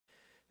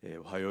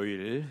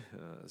화요일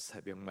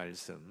새벽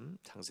말씀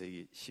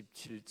창세기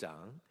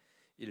 17장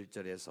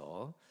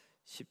 1절에서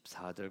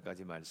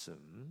 14절까지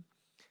말씀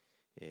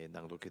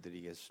낭독해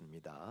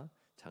드리겠습니다.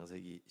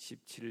 창세기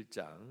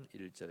 17장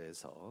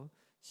 1절에서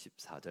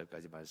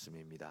 14절까지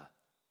말씀입니다.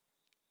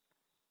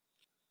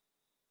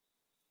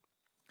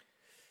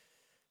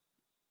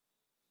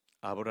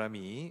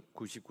 아브라함이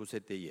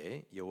 99세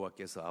때에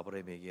여호와께서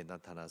아브라함에게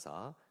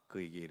나타나사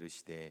그에게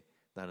이르시되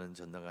나는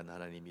전능한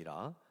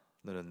하나님이라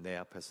너는 내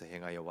앞에서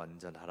행하여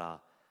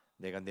완전하라.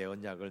 내가 내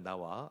언약을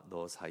나와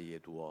너 사이에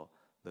두어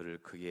너를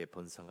크게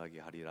번성하게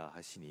하리라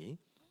하시니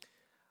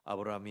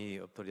아브라함이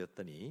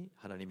엎드렸더니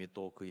하나님이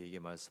또 그에게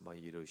말씀하여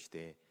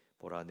이르시되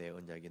보라 내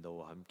언약이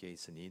너와 함께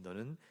있으니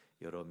너는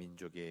여러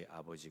민족의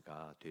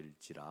아버지가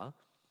될지라.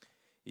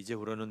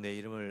 이제후로는 내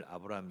이름을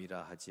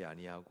아브라함이라 하지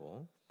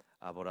아니하고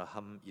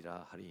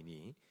아브라함이라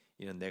하리니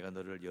이는 내가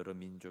너를 여러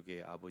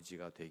민족의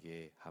아버지가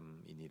되게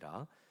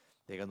함이니라.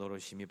 내가 너로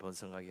심히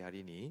번성하게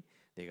하리니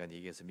내가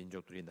네게서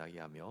민족들이 나게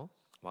하며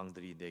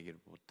왕들이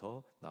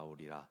네게로부터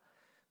나오리라.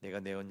 내가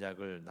내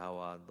언약을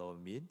나와 너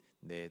및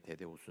내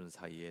대대 후손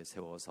사이에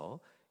세워서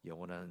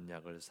영원한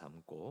언약을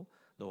삼고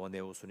너와 내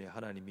후손의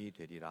하나님이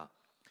되리라.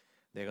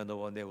 내가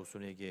너와 내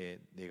후손에게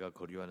내가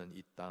거류하는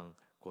이 땅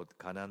곧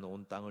가나안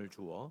온 땅을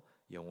주어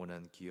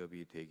영원한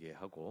기업이 되게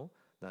하고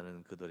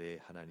나는 그들의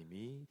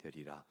하나님이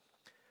되리라.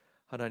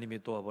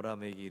 하나님이 또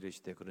아브라함에게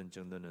이르시되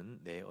그런즉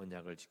너는 내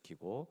언약을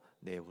지키고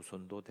내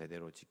후손도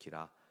대대로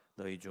지키라.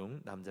 너희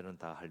중 남자는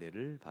다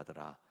할례를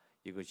받으라.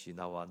 이것이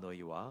나와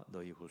너희와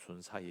너희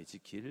후손 사이에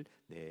지킬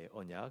내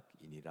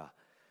언약이니라.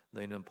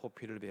 너희는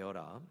포피를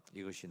베어라.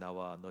 이것이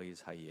나와 너희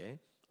사이에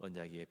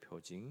언약의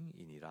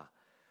표징이니라.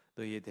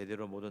 너희의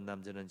대대로 모든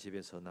남자는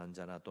집에서 난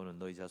자나 또는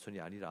너희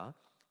자손이 아니라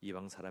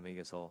이방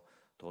사람에게서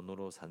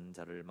돈으로 산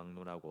자를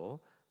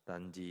막론하고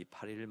단지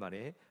 8일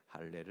만에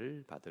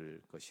할례를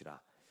받을 것이라.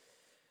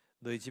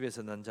 너희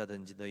집에서 난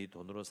자든지 너희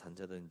돈으로 산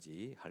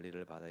자든지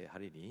할례를 받아야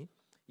하리니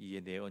이에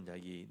내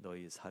언약이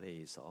너희 사례에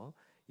있어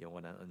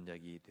영원한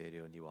언약이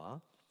되려니와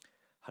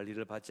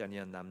할례를 받지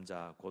아니한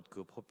남자 곧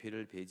그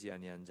포피를 베지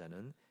아니한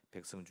자는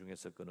백성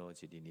중에서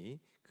끊어지리니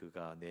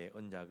그가 내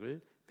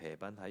언약을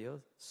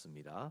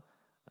배반하였음이니라.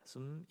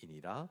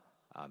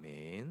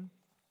 아멘.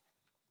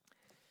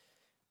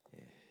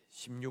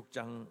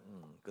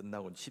 16장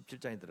끝나고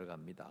 17장에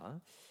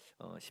들어갑니다.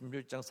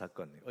 16장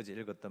사건, 어제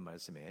읽었던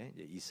말씀에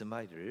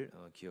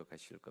이스마엘을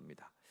기억하실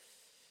겁니다.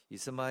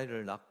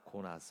 이스마엘을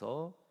낳고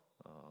나서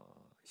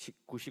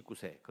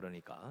 99세,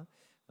 그러니까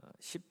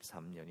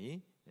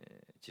 13년이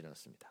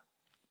지났습니다.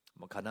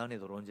 가나안에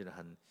들어온 지는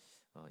한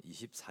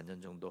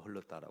 24년 정도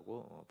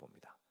흘렀다라고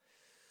봅니다.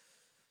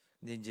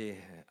 근데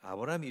이제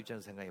아브라함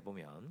입장에서 생각해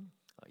보면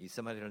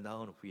이스마엘을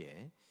낳은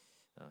후에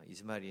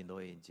이스마엘이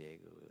너의 이제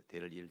그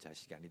대를 이을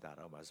자식이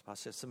아니다라고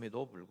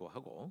말씀하셨음에도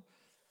불구하고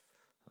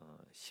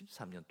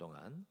 13년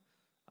동안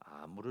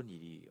아무런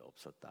일이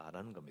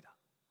없었다라는 겁니다.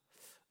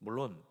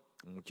 물론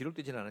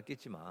기록되지는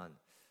않았겠지만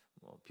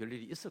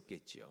별일이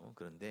있었겠지요.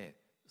 그런데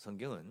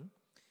성경은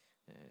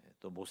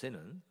또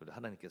모세는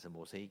하나님께서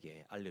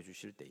모세에게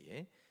알려주실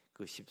때에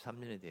그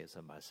 13년에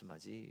대해서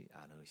말씀하지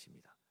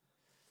않으십니다.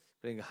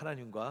 그러니까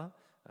하나님과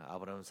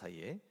아브라함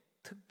사이에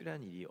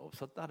특별한 일이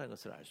없었다는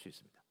것을 알 수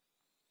있습니다.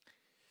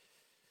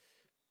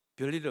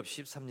 별일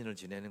없이 13년을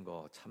지내는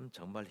거 참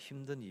정말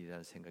힘든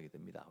일이라는 생각이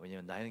듭니다.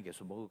 왜냐하면 나이는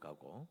계속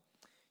먹어가고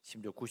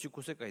심지어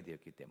 99세까지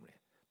되었기 때문에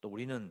또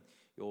우리는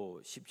요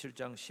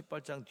 17장,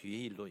 18장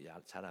뒤의 일도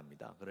잘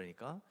압니다.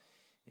 그러니까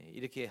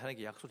이렇게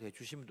하나님께 약속해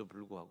주심에도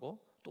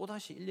불구하고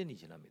또다시 1년이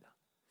지납니다.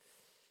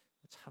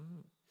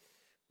 참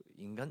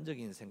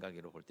인간적인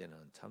생각으로 볼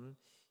때는 참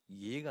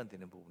이해가 안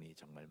되는 부분이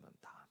정말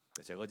많다.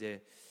 제가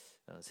어제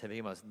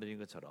새벽에 말씀드린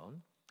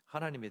것처럼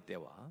하나님의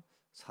때와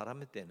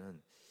사람의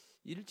때는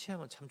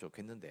일치하면 참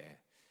좋겠는데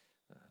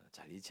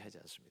잘 일치하지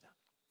않습니다.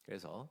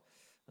 그래서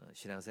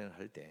신앙생활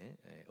할 때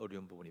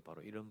어려운 부분이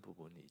바로 이런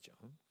부분이죠.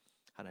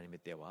 하나님의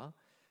때와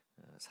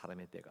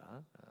사람의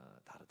때가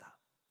다르다.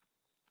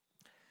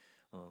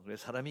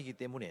 그래서 사람이기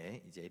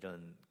때문에 이제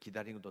이런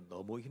기다리는 것도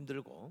너무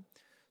힘들고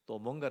또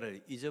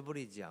뭔가를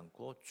잊어버리지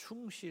않고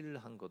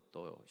충실한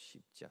것도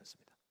쉽지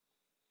않습니다.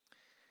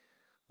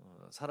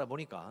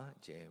 살아보니까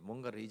이제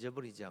뭔가를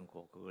잊어버리지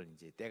않고 그걸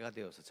이제 때가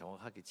되어서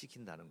정확하게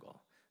지킨다는 거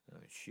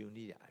쉬운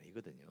일이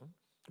아니거든요.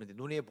 그런데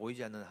눈에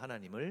보이지 않는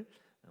하나님을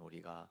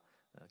우리가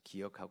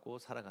기억하고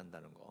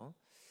살아간다는 거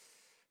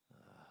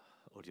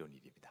어려운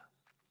일입니다.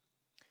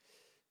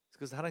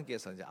 그래서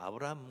하나님께서 이제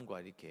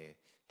아브라함과 이렇게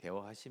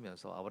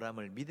대화하시면서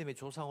아브라함을 믿음의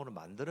조상으로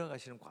만들어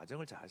가시는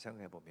과정을 잘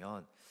생각해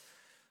보면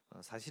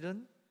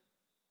사실은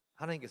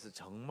하나님께서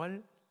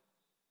정말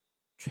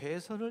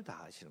최선을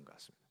다하시는 것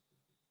같습니다.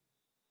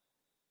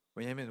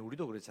 왜냐하면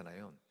우리도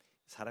그렇잖아요.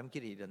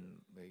 사람끼리 이런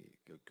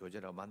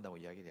교제라고 만나고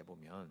이야기를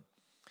해보면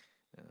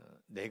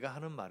내가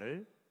하는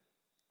말을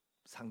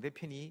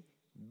상대편이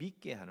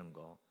믿게 하는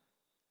거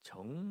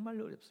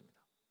정말 어렵습니다.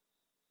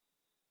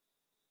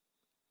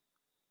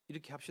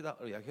 이렇게 합시다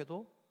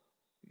이야기해도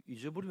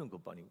잊어버리면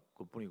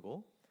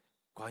그뿐이고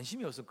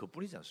관심이 없으면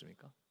그뿐이지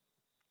않습니까?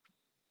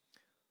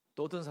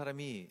 또 어떤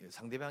사람이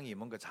상대방이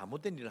뭔가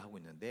잘못된 일을 하고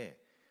있는데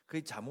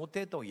그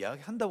잘못됐다고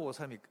이야기한다고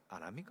사람이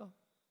안 합니까?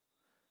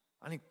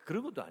 아니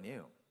그런 것도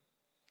아니에요.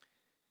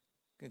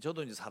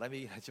 저도 이제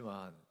사람이긴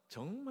하지만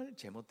정말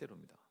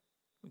제멋대로입니다.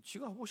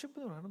 지가 하고 싶은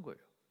대로 하는 거예요.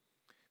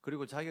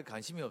 그리고 자기가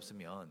관심이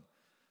없으면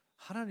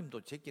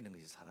하나님도 제끼는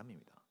것이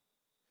사람입니다.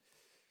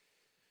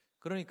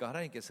 그러니까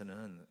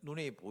하나님께서는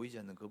눈에 보이지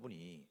않는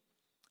그분이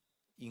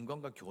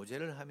인간과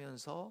교제를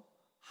하면서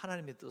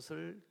하나님의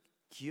뜻을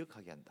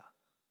기억하게 한다.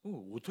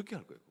 어떻게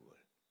할 거예요, 그걸?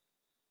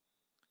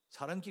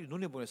 사람끼리,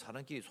 눈에 보이는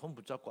사람끼리 손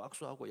붙잡고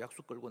악수하고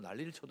약속 걸고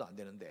난리를 쳐도 안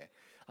되는데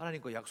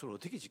하나님과 약속을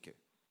어떻게 지켜요?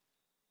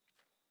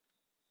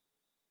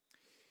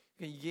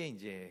 이게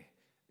이제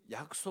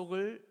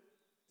약속을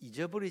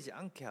잊어버리지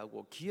않게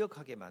하고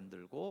기억하게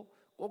만들고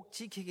꼭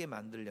지키게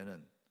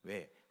만들려는,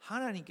 왜?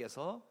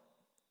 하나님께서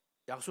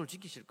약속을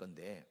지키실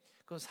건데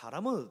그럼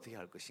사람은 어떻게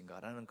할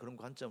것인가라는 그런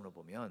관점으로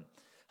보면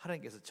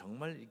하나님께서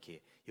정말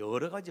이렇게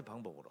여러 가지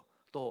방법으로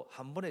또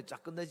한 번에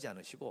쫙 끝내지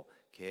않으시고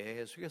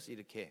계속해서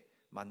이렇게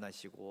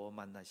만나시고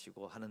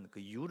하는 그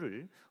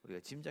이유를 우리가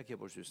짐작해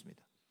볼 수 있습니다.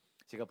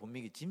 제가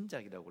분명히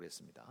짐작이라고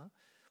그랬습니다.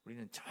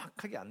 우리는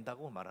정확하게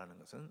안다고 말하는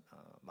것은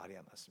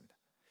말이야 맞습니다.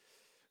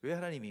 왜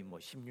하나님이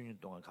 16년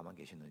동안 가만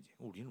계셨는지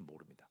우리는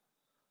모릅니다.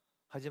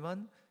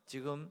 하지만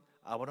지금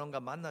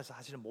아브라함과 만나서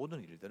하시는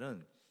모든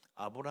일들은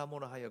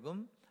아브라함으로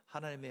하여금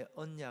하나님의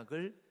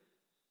언약을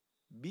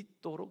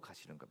믿도록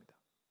하시는 겁니다.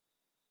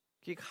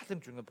 그게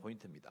가장 중요한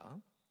포인트입니다.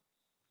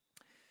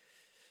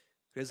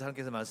 그래서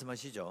하나님께서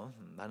말씀하시죠.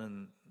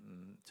 나는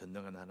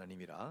전능한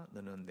하나님이라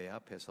너는 내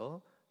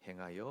앞에서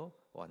행하여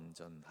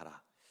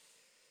완전하라.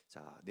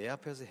 자, 내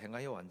앞에서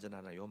행하여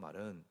완전하라, 이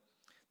말은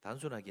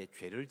단순하게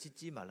죄를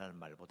짓지 말라는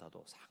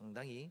말보다도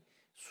상당히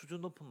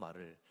수준 높은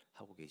말을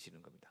하고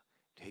계시는 겁니다.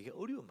 되게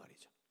어려운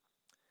말이죠.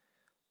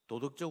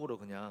 도덕적으로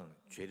그냥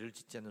죄를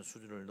짓지 않는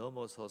수준을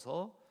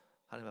넘어서서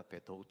하나님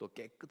앞에 더욱더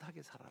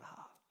깨끗하게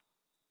살아라.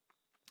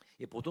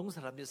 보통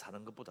사람들이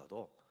사는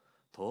것보다도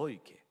더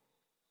이렇게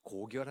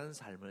고결한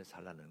삶을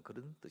살라는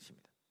그런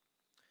뜻입니다.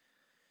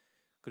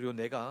 그리고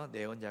내가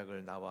내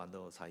언약을 나와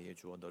너 사이에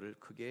주어 너를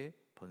크게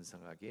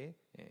번성하게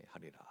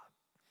하리라.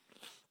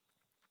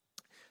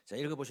 자,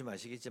 읽어보시면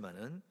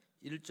아시겠지만은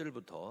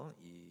 1절부터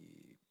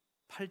이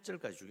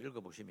 8절까지 쭉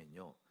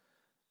읽어보시면요,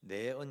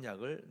 내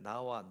언약을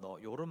나와 너,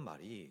 이런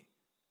말이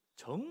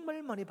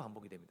정말 많이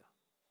반복이 됩니다.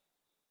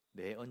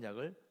 내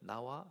언약을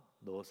나와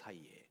너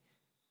사이에,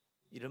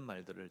 이런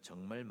말들을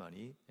정말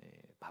많이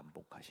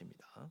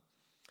반복하십니다.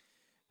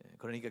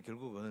 그러니까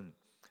결국은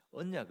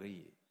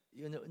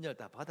언약을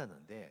다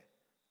받았는데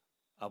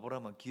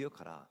아브라함은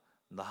기억하라,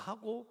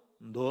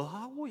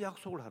 너하고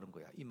약속을 하는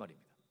거야, 이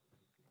말입니다.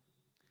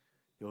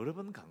 여러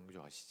번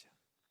강조하시죠.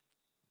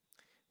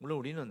 물론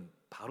우리는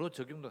바로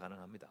적용도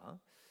가능합니다.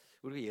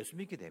 우리가 예수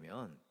믿게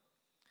되면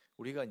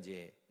우리가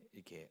이제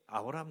이렇게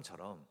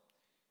아브라함처럼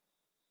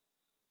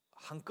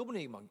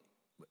한꺼번에 막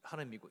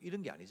하나님 믿고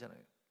이런 게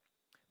아니잖아요.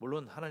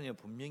 물론 하나님은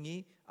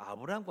분명히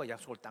아브라함과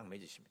약속을 딱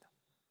맺으십니다.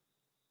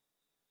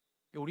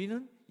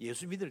 우리는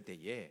예수 믿을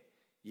때에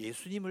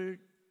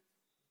예수님을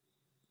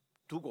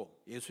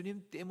두고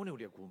예수님 때문에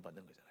우리가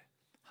구원받는 거잖아요.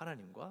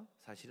 하나님과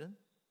사실은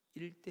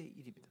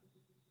 1대1입니다.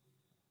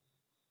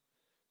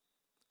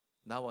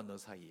 나와 너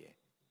사이에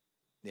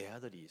내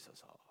아들이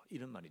있어서,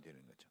 이런 말이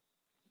되는 거죠.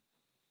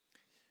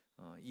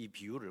 이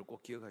비유를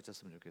꼭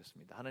기억하셨으면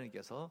좋겠습니다.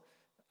 하나님께서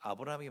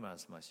아브라함에게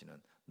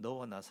말씀하시는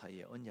너와 나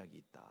사이에 언약이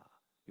있다,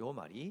 이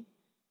말이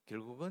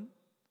결국은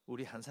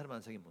우리 한 사람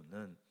한 사람이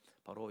묻는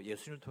바로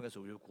예수님을 통해서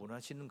우리를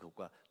구원하시는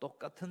것과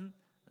똑같은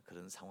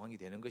그런 상황이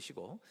되는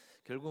것이고,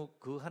 결국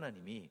그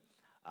하나님이,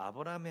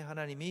 아브라함의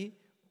하나님이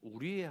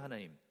우리의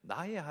하나님,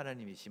 나의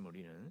하나님이심을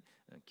우리는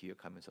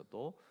기억하면서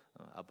또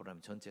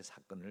아브라함 전체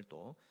사건을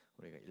또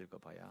우리가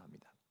읽어봐야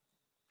합니다.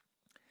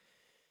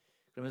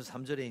 그러면서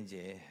 3절에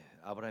이제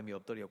아브라함이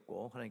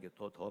엎드렸고 하나님께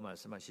더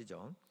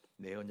말씀하시죠.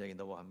 내 언약이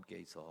너와 함께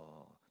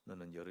있어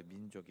너는 여러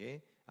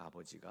민족의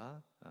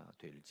아버지가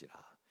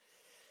될지라.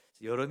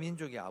 여러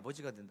민족의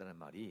아버지가 된다는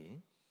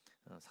말이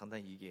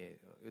상당히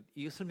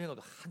이게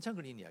설명하고도 한참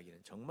걸리는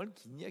이야기는 정말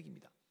긴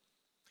이야기입니다.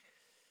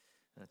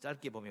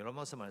 짧게 보면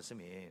로마서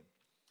말씀에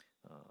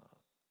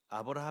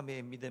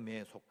아브라함의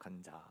믿음에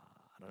속한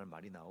자라는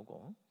말이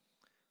나오고,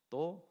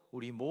 또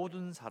우리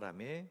모든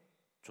사람의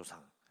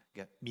조상,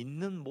 그러니까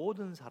믿는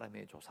모든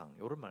사람의 조상,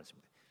 이런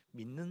말씀입니다.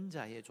 믿는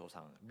자의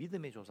조상,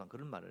 믿음의 조상,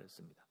 그런 말을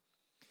씁니다.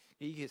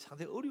 이게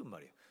상당히 어려운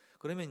말이에요.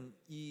 그러면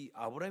이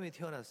아브라함이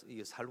태어나서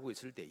살고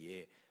있을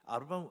때에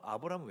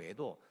아브라함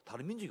외에도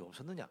다른 민족이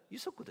없었느냐?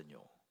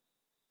 있었거든요.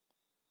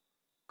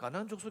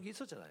 가나안 족속이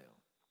있었잖아요.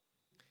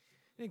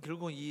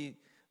 결국 이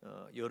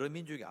여러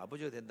민족의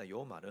아버지가 된다, 이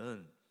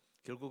말은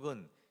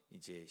결국은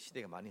이제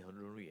시대가 많이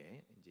흐른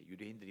후에 이제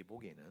유대인들이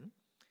보기에는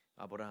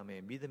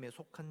아브라함의 믿음에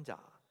속한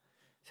자,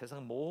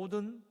 세상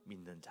모든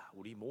믿는 자,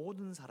 우리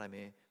모든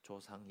사람의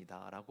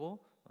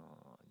조상이다라고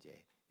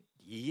이제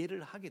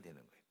이해를 하게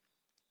되는 거예요.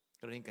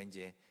 그러니까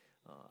이제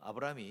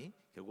아브라함이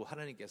결국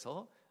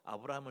하나님께서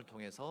아브라함을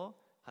통해서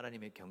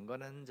하나님의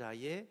경건한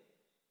자의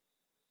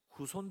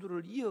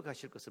후손들을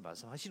이어가실 것을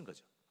말씀하시는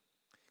거죠.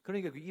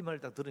 그러니까 이 말을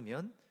딱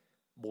들으면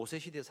모세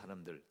시대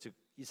사람들, 즉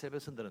이스라엘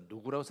백성들은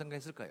누구라고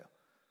생각했을까요?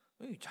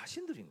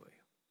 자신들인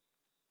거예요.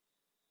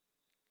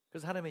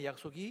 그래서 하나님의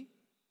약속이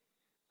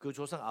그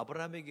조상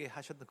아브라함에게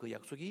하셨던 그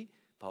약속이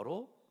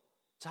바로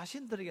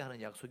자신들에게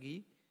하는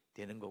약속이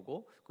되는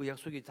거고, 그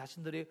약속이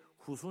자신들의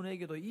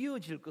후손에게도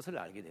이어질 것을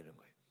알게 되는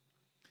거예요.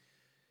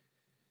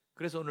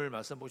 그래서 오늘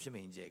말씀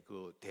보시면 이제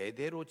그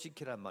대대로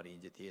지키란 말이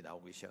이제 뒤에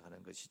나오기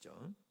시작하는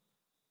것이죠.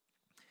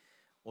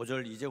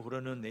 5절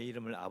이제후로는 내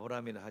이름을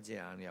아브라함이라 하지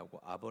아니하고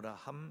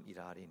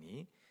아브라함이라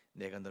하리니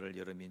내가 너를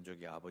여러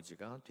민족의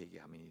아버지가 되게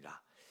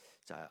함이니라.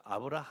 자,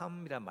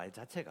 아브라함이란 말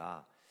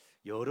자체가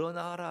여러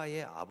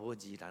나라의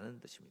아버지라는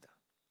뜻입니다.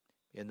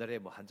 옛날에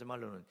뭐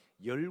한자말로는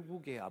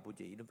열국의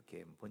아버지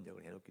이렇게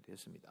번역을 해놓기도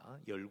했습니다.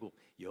 열국,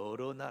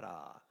 여러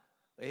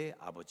나라의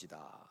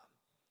아버지다.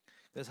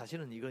 근데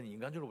사실은 이건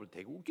인간적으로 볼 때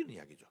되게 웃기는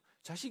이야기죠.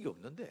 자식이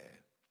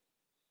없는데,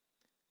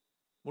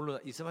 물론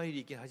이스마엘이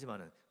있긴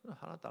하지만은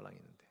하나 딸랑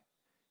있는데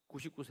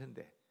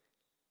 99세인데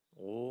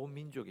온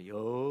민족의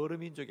여러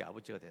민족의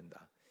아버지가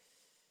된다.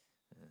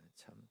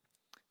 참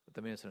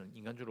어떤 면에서는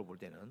인간적으로 볼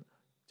때는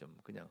좀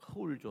그냥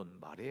허울존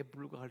말에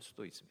불과할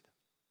수도 있습니다.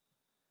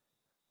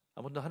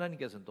 아무튼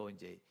하나님께서는 또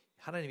이제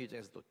하나님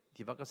입장에서 또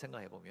뒤바꿔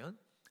생각해 보면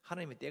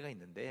하나님의 때가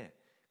있는데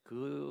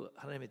그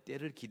하나님의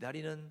때를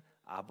기다리는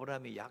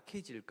아브라함이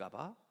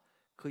약해질까봐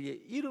그의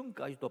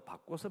이름까지도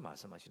바꿔서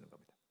말씀하시는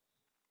겁니다.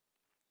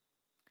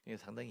 이게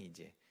상당히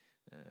이제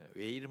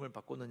왜 이름을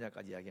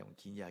바꿨느냐까지 이야기하면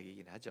긴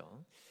이야기이긴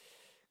하죠.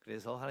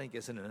 그래서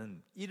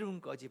하나님께서는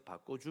이름까지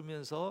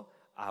바꿔주면서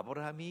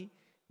아브라함이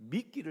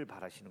믿기를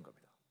바라시는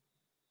겁니다.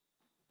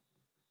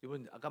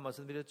 이번 아까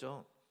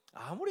말씀드렸죠.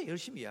 아무리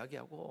열심히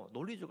이야기하고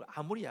논리적으로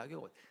아무리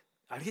이야기하고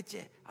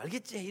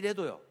알겠지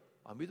이래도요,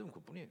 안 믿으면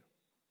그뿐이에요.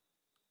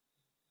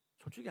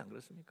 솔직히 안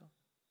그렇습니까?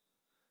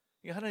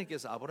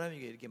 하나님께서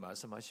아브라함에게 이렇게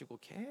말씀하시고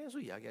계속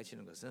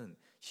이야기하시는 것은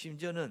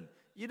심지어는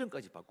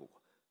이름까지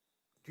바꾸고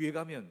뒤에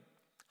가면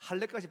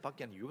할례까지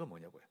받게 하는 이유가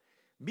뭐냐고요.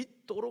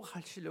 믿도록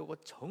하시려고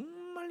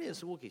정말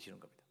애쓰고 계시는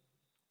겁니다.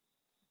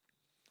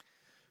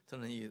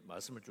 저는 이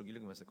말씀을 쭉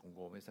읽으면서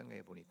곰곰이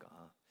생각해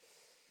보니까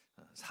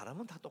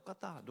사람은 다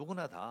똑같다.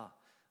 누구나 다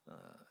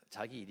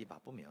자기 일이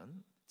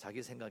바쁘면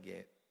자기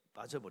생각에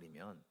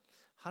빠져버리면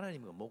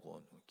하나님과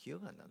뭐고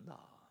기억 안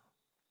난다.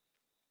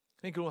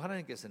 결국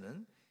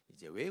하나님께서는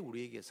이제 왜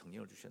우리에게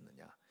성령을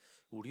주셨느냐?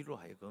 우리로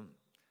하여금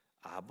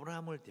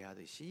아브라함을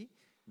대하듯이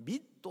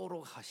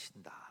믿도록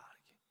하신다.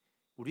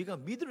 우리가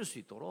믿을 수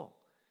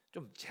있도록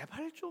좀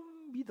제발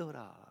좀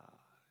믿어라.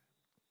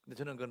 근데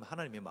저는 그건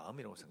하나님의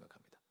마음이라고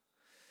생각합니다.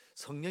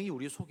 성령이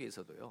우리 속에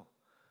있어도요,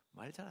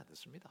 말 잘 안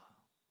듣습니다.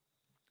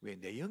 왜?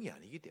 내 영이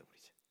아니기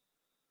때문이죠.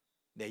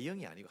 내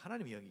영이 아니고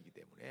하나님의 영이기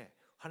때문에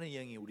하나님의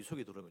영이 우리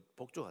속에 들어오면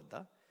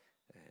복종한다?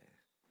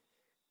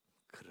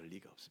 그럴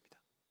리가 없습니다.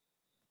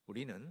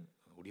 우리는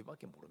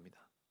우리밖에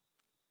모릅니다.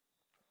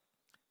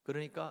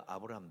 그러니까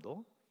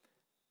아브라함도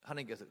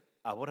하나님께서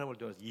아브라함을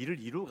통해서 일을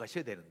이루어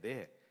가셔야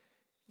되는데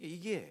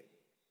이게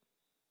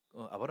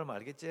아브라함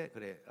알겠지?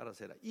 그래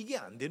알아서 해라. 이게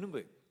안 되는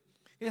거예요.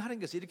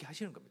 하나님께서 이렇게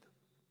하시는 겁니다.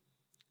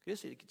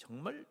 그래서 이렇게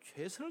정말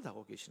최선을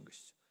다하고 계시는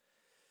것이죠.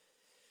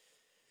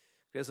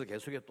 그래서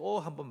계속해 또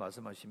한 번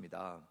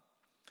말씀하십니다.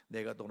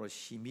 내가 너로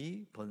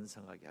심히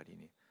번성하게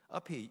하리니.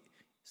 앞에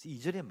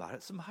 2절에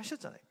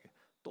말씀하셨잖아요.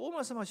 또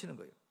말씀하시는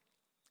거예요.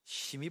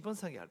 심히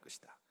번성하게 할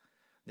것이다.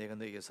 내가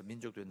너에게서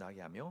민족들이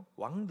나게 하며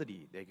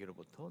왕들이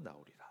내게로부터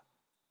나오리라.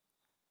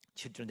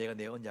 7절 내가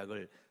내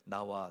언약을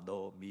나와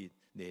너 및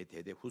내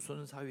대대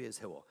후손 사이에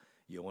세워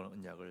영원한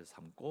언약을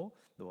삼고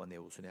너와 내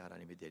후손의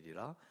하나님이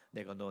되리라.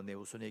 내가 너 내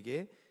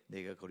후손에게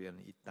내가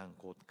거류하는 이 땅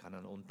곧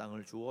가나안 온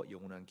땅을 주어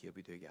영원한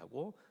기업이 되게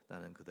하고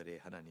나는 그들의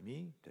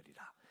하나님이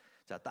되리라.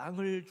 자,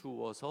 땅을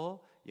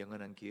주어서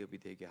영원한 기업이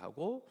되게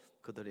하고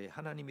그들의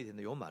하나님이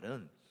된다. 이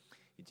말은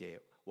이제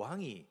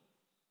왕이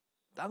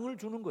땅을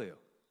주는 거예요.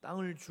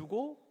 땅을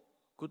주고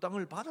그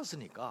땅을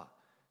받았으니까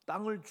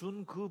땅을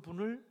준 그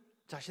분을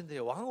자신들의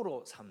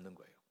왕으로 삼는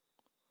거예요.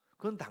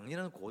 그건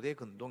당연한 고대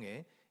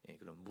근동의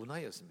그런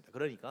문화였습니다.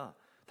 그러니까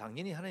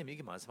당연히 하나님이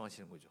이렇게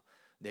말씀하시는 거죠.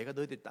 내가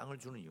너희들 땅을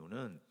주는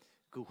이유는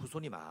그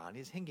후손이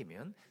많이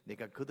생기면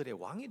내가 그들의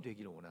왕이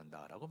되기를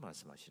원한다라고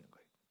말씀하시는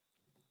거예요.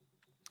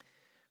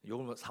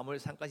 요걸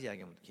사무엘상까지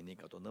이야기하면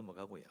기니까 또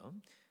넘어가고요.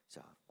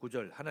 자,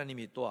 9절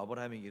하나님이 또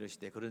아브라함에게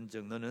이르시되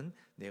그런즉 너는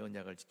내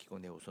언약을 지키고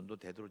내 후손도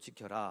대대로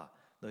지켜라.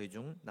 너희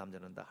중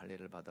남자는 다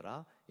할례를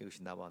받으라.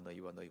 이것이 나와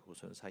너희와 너희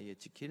후손 사이에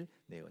지킬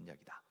내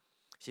언약이다.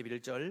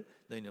 11절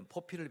너희는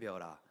포피를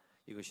배워라.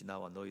 이것이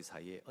나와 너희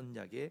사이의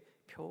언약의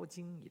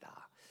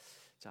표징이다.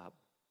 자,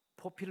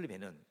 포피를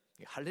베는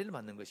할례를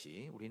받는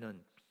것이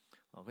우리는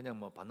그냥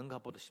뭐 받는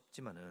것보다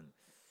쉽지만은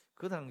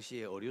그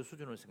당시의 어려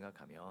수준을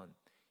생각하면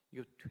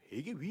이거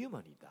되게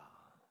위험한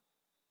일이다.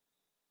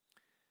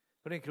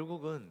 그러니까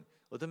결국은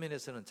어떤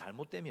면에서는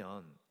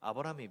잘못되면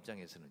아브라함의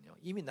입장에서는요,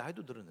 이미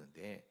나이도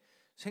들었는데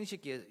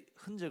생식기에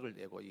흔적을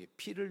내고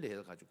피를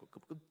내어 가지고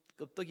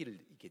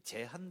껍데기를 이렇게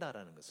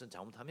제한다라는 것은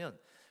잘못하면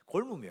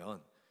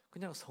골무면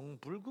그냥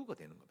성불구가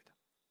되는 겁니다.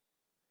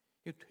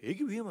 이거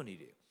되게 위험한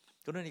일이에요.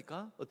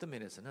 그러니까 어떤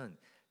면에서는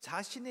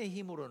자신의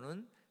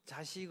힘으로는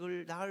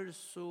자식을 낳을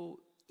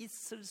수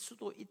있을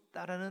수도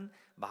있다라는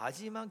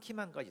마지막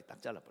희망까지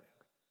딱 잘라버려요.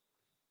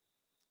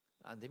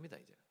 안 됩니다,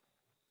 이제.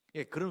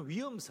 예, 그런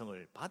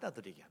위험성을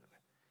받아들이게 하는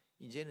거예요.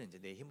 이제는 이제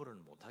내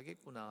힘으로는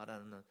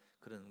못하겠구나라는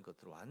그런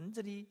것들을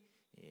완전히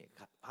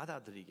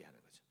받아들이게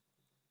하는 거죠.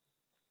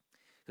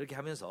 그렇게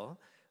하면서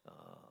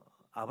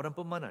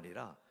아브람뿐만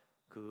아니라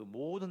그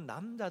모든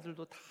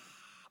남자들도 다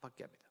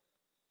받게 합니다.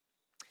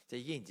 자,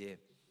 이게 이제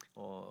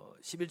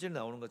 11절에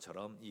나오는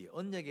것처럼 이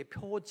언약의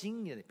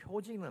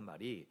표징이라는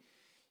말이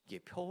이게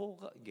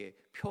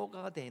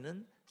표가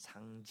되는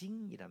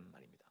상징이란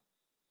말입니다.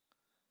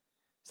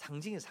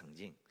 상징의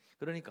상징.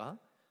 그러니까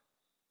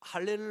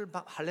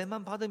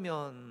할례만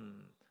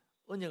받으면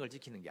언약을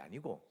지키는 게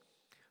아니고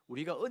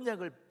우리가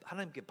언약을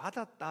하나님께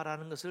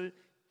받았다라는 것을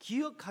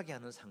기억하게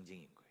하는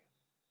상징인 거예요.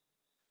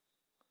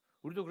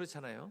 우리도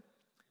그렇잖아요.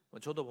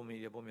 저도 보면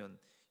이래 보면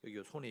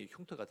여기 손에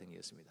흉터 같은 게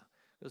있습니다.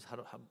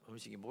 그래서 한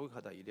번씩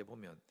목욕하다 이래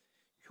보면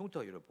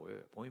흉터가 이래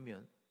보여요.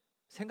 보이면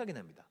생각이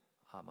납니다.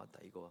 아, 맞다.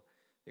 이거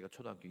내가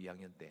초등학교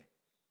 2학년 때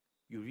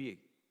유리에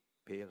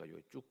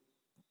베어가지고 쭉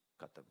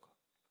갔던 거.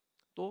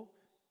 또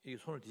이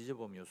손을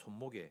뒤져보면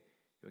손목에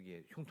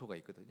여기에 흉터가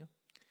있거든요.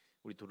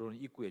 우리 들어오는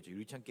입구에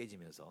유리창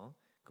깨지면서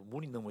그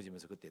문이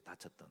넘어지면서 그때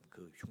다쳤던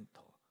그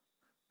흉터.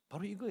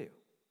 바로 이거예요.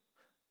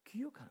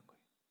 기억하는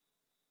거예요.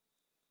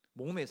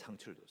 몸에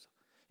상처를 줘서.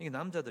 이게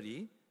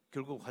남자들이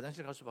결국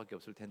화장실 갈 수밖에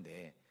없을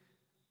텐데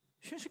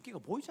신식기가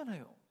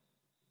보이잖아요.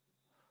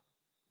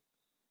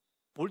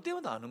 볼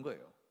때마다 아는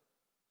거예요.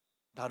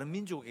 다른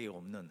민족에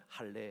없는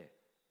할례,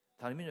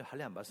 다른 민족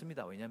할례 안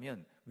받습니다.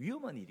 왜냐하면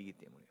위험한 일이기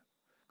때문에요.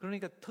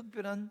 그러니까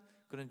특별한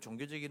그런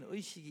종교적인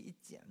의식이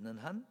있지 않는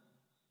한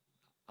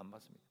안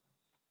받습니다.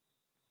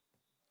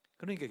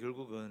 그러니까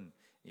결국은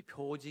이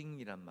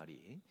표징이란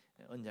말이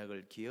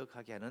언약을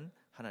기억하게 하는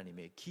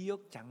하나님의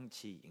기억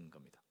장치인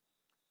겁니다.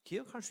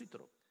 기억할 수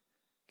있도록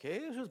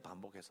계속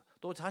반복해서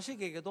또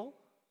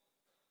자식에게도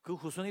그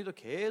후손에게도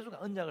계속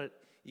언약을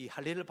이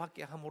할례를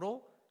받게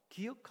함으로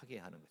기억하게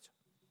하는 거죠.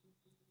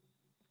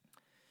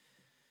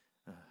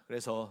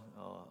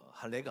 그래서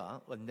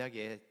할례가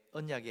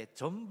언약의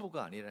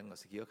전부가 아니라는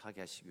것을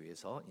기억하게 하시기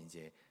위해서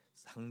이제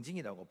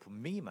상징이라고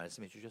분명히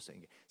말씀해 주셨어요.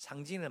 이게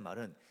상징이라는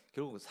말은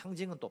결국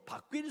상징은 또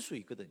바뀔 수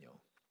있거든요.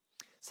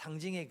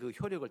 상징의 그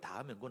효력을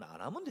다하면 그건 안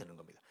하면 되는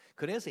겁니다.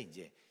 그래서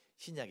이제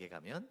신약에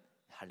가면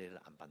할례를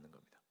안 받는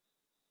겁니다.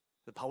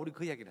 바울이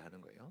그 이야기를 하는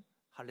거예요.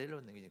 할례를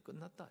받는 게 이제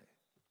끝났다.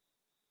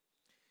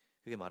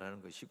 그게 말하는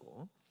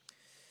것이고,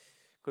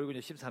 그리고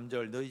이제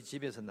 13절 너희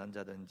집에서 난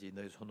자든지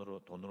너희 손으로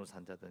돈으로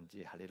산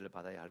자든지 할례를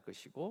받아야 할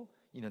것이고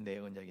이는 내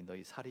언약이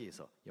너희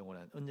사리에서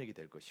영원한 언약이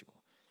될 것이고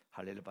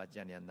할례를 받지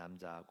아니한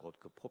남자 곧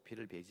그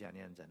포피를 베지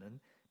아니한 자는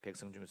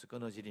백성 중에서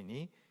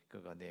끊어지리니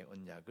그가 내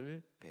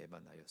언약을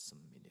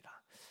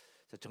배반하였음이니라.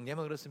 자,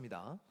 정리하면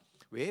그렇습니다.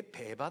 왜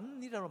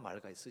배반이라는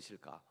말가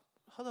쓰실까?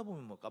 하다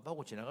보면 뭐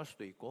깜빡하고 지나갈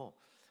수도 있고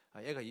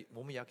얘가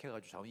몸이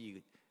약해가지고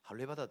이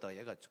할례 받았다가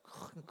얘가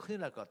큰일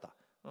날 것 같다.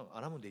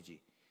 안 하면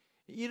되지.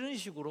 이런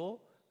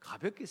식으로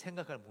가볍게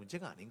생각할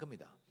문제가 아닌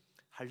겁니다.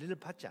 할례를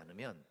받지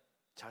않으면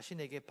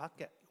자신에게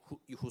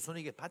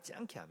후손에게 받지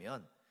않게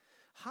하면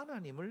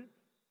하나님을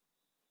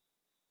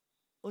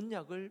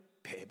언약을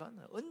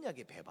배반하는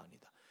언약의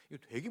배반이다.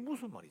 이거 되게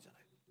무슨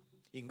말이잖아요.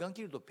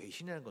 인간끼리도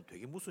배신이라는 건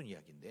되게 무슨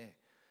이야기인데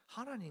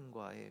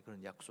하나님과의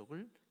그런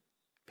약속을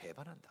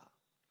배반한다.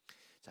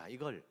 자,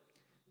 이걸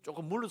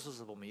조금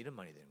물러서서 보면 이런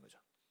말이 되는 거죠.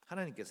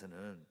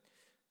 하나님께서는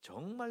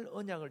정말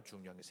언약을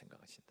중요하게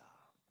생각하신다.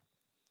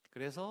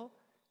 그래서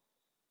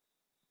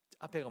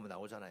앞에 가면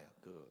나오잖아요.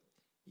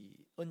 이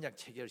언약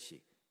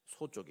체결식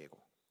소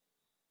쪼개고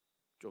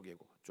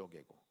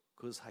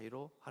그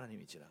사이로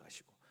하나님이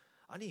지나가시고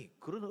아니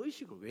그런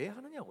의식을 왜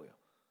하느냐고요.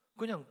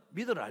 그냥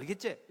믿어라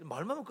알겠지?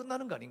 말만 하면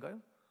끝나는 거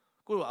아닌가요?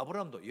 그리고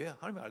아브라함도 예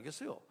하나님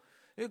알겠어요.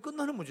 예,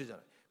 끝나는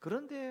문제잖아요.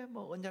 그런데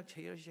뭐 언약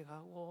체결식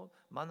하고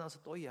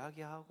만나서 또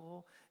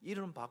이야기하고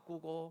이름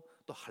바꾸고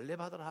또 할례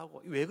받으라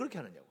하고 왜 그렇게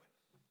하느냐고요.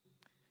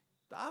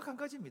 딱 한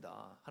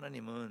가지입니다.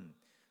 하나님은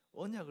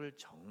언약을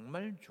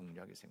정말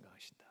중요하게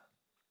생각하신다.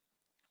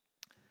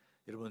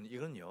 여러분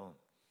이건요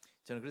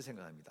저는 그렇게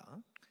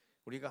생각합니다.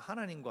 우리가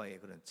하나님과의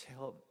그런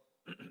체험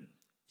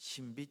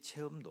신비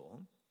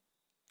체험도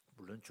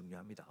물론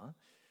중요합니다.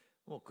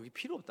 뭐 그게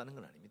필요 없다는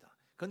건 아닙니다.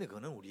 그런데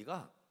그거는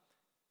우리가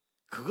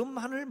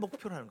그것만을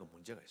목표로 하는 건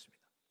문제가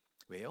있습니다.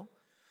 왜요?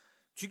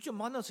 직접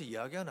만나서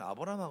이야기하는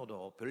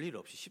아브라함하고도 별일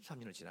없이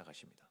 13년을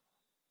지나가십니다.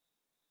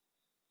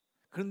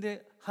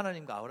 그런데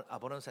하나님과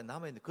아브라함 사이에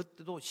남아있는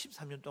그때도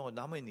 13년 동안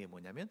남아있는 게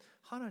뭐냐면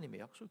하나님의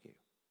약속이에요.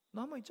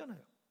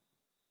 남아있잖아요.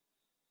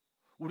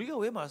 우리가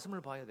왜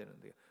말씀을 봐야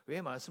되는데요?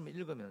 왜 말씀을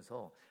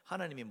읽으면서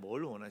하나님이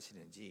뭘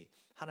원하시는지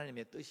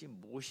하나님의 뜻이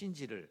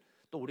무엇인지를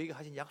또 우리에게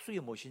하신 약속이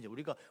무엇인지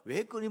우리가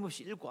왜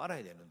끊임없이 읽고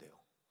알아야 되는데요.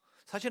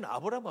 사실은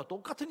아브라함과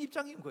똑같은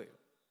입장인 거예요.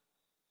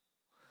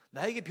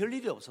 나에게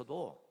별일이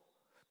없어도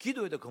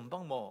기도에도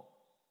금방 뭐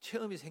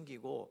체험이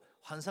생기고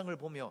환상을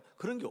보며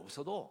그런 게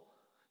없어도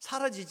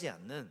사라지지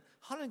않는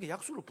하나님께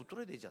약속을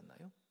붙들어야 되지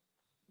않나요?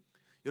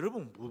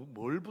 여러분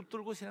뭘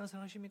붙들고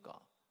신앙생활 하십니까?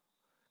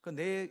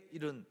 내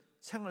이런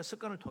생활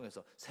습관을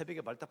통해서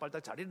새벽에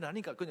발딱발딱 잘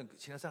일어나니까 그냥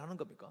신앙생활 하는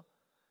겁니까?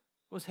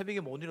 그럼 새벽에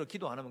못 일어나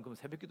기도 안 하면 그럼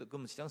새벽 기도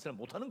그럼 신앙생활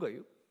못 하는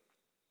거예요?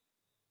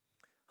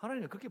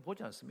 하나님은 그렇게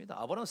보지 않습니다.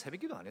 아브라함은 새벽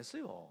기도 안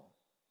했어요.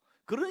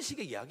 그런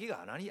식의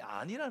이야기가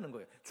아니라는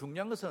거예요.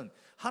 중요한 것은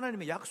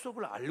하나님의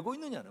약속을 알고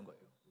있느냐는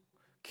거예요.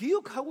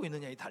 기억하고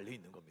있느냐에 달려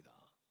있는 겁니다.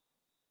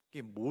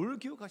 이게 뭘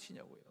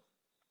기억하시냐고요.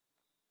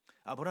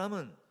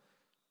 아브라함은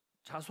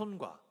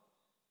자손과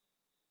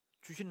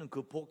주시는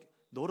그 복,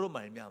 너로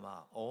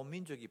말미암아 온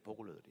민족이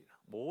복을 얻으리라.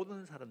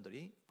 모든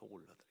사람들이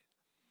복을 얻으리라.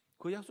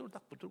 그 약속을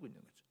딱 붙들고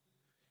있는 거죠.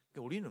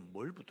 그러니까 우리는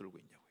뭘 붙들고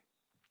있냐고요.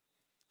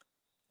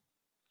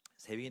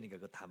 새벽이니까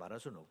그거 다 말할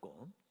수는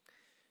없고,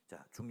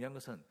 자, 중요한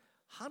것은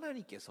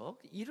하나님께서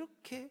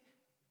이렇게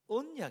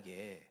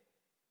언약에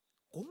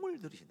공을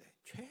들이신다.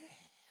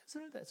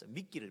 최선을 다해서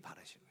믿기를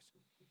바라시는 거죠.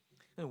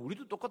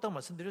 우리도 똑같다고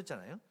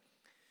말씀드렸잖아요.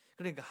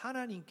 그러니까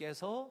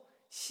하나님께서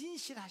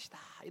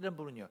신실하시다 이런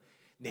부분은요,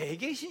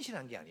 내게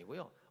신실한 게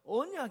아니고요,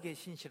 언약에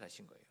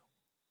신실하신 거예요.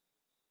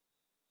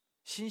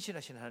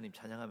 신실하신 하나님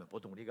찬양하면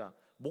보통 우리가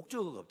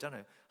목적어가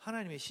없잖아요.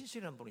 하나님의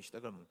신실한 분이시다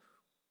그러면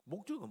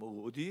목적어가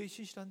뭐 어디에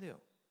신실한데요?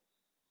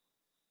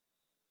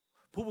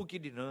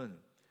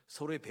 부부끼리는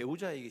서로의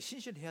배우자에게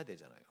신실해야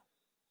되잖아요.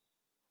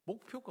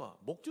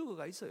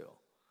 목적어가 있어요.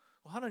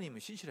 하나님은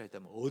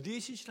신실하셨다면 어디에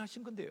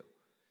신실하신 건데요?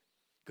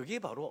 그게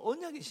바로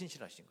언약에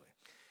신실하신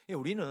거예요.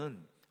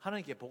 우리는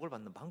하나님께 복을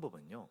받는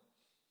방법은요,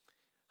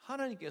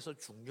 하나님께서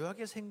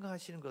중요하게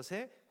생각하시는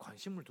것에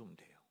관심을 두면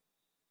돼요.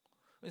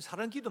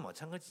 사랑 기도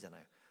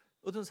마찬가지잖아요.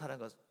 어떤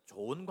사람과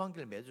좋은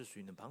관계를 맺을 수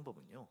있는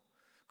방법은요,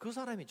 그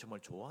사람이 정말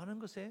좋아하는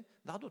것에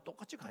나도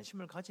똑같이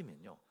관심을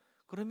가지면요,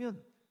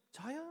 그러면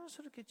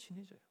자연스럽게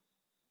친해져요.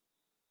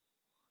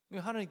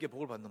 하나님께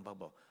복을 받는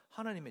방법,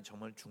 하나님이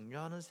정말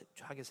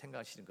중요하게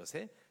생각하시는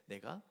것에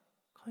내가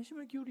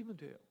관심을 기울이면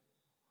돼요.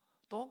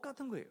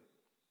 똑같은 거예요.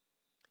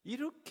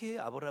 이렇게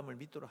아브라함을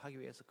믿도록 하기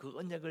위해서, 그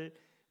언약을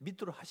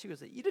믿도록 하시기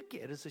위해서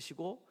이렇게 애를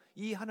쓰시고,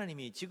 이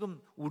하나님이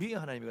지금 우리의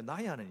하나님이고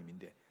나의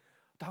하나님인데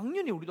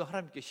당연히 우리도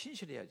하나님께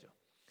신실해야죠.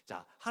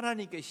 자,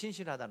 하나님께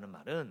신실하다는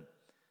말은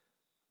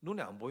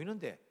눈에 안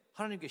보이는데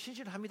하나님께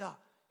신실합니다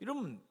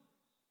이러면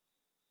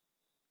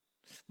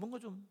뭔가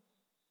좀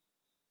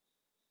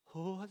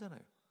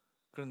허하잖아요.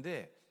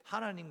 그런데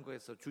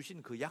하나님께서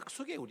주신 그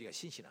약속에 우리가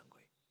신실한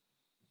거예요.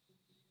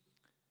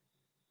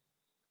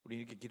 우리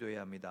이렇게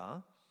기도해야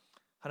합니다.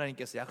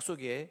 하나님께서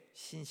약속에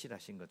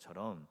신실하신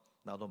것처럼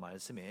나도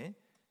말씀에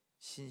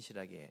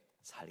신실하게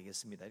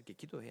살겠습니다. 이렇게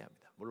기도해야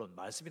합니다. 물론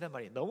말씀이란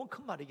말이 너무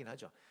큰 말이긴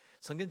하죠.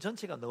 성경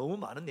전체가 너무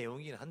많은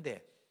내용이긴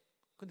한데,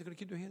 근데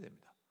그렇게 기도해야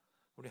됩니다.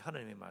 우리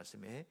하나님의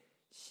말씀에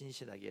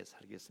신실하게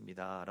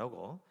살겠습니다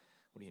라고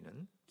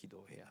우리는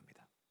기도해야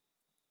합니다.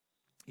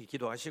 이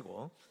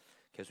기도하시고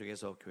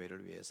계속해서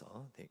교회를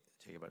위해서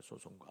재개발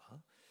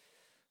소송과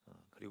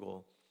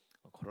그리고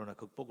코로나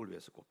극복을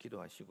위해서 꼭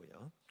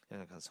기도하시고요.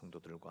 연약한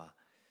성도들과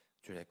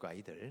주일학교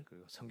아이들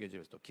그리고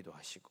선교지에서 또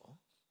기도하시고,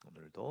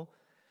 오늘도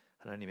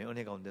하나님의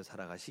은혜 가운데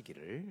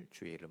살아가시기를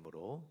주의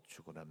이름으로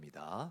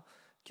축원합니다.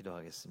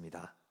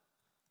 기도하겠습니다.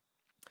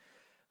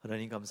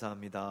 하나님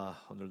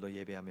감사합니다. 오늘도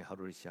예배하며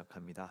하루를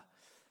시작합니다.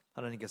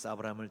 하나님께서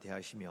아브라함을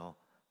대하시며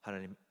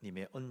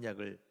하나님의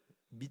언약을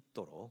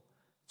믿도록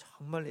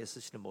정말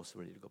애쓰시는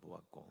모습을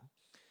읽어보았고,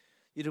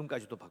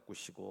 이름까지도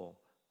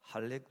바꾸시고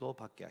할례도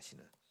받게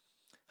하시는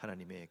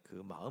하나님의 그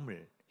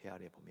마음을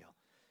헤아려 보며,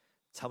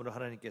 참으로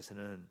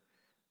하나님께서는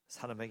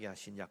사람에게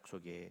하신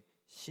약속에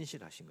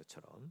신실하신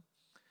것처럼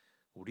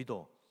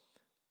우리도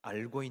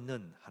알고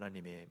있는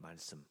하나님의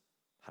말씀,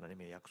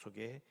 하나님의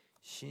약속에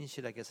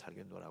신실하게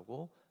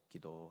살겠노라고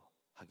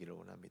기도하기를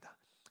원합니다.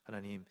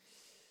 하나님,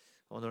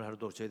 오늘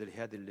하루도 저희들이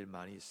해야 될 일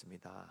많이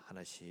있습니다.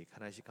 하나씩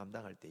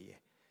감당할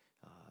때에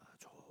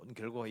좋은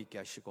결과가 있게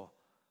하시고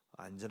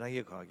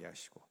안전하게 거하게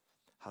하시고,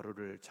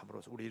 하루를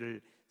참으로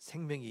우리를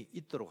생명이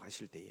있도록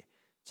하실 때에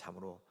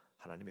참으로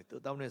하나님의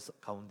뜻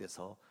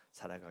가운데서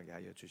살아가게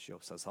하여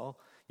주시옵소서.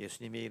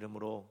 예수님의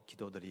이름으로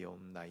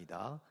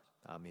기도드리옵나이다.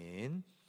 아멘.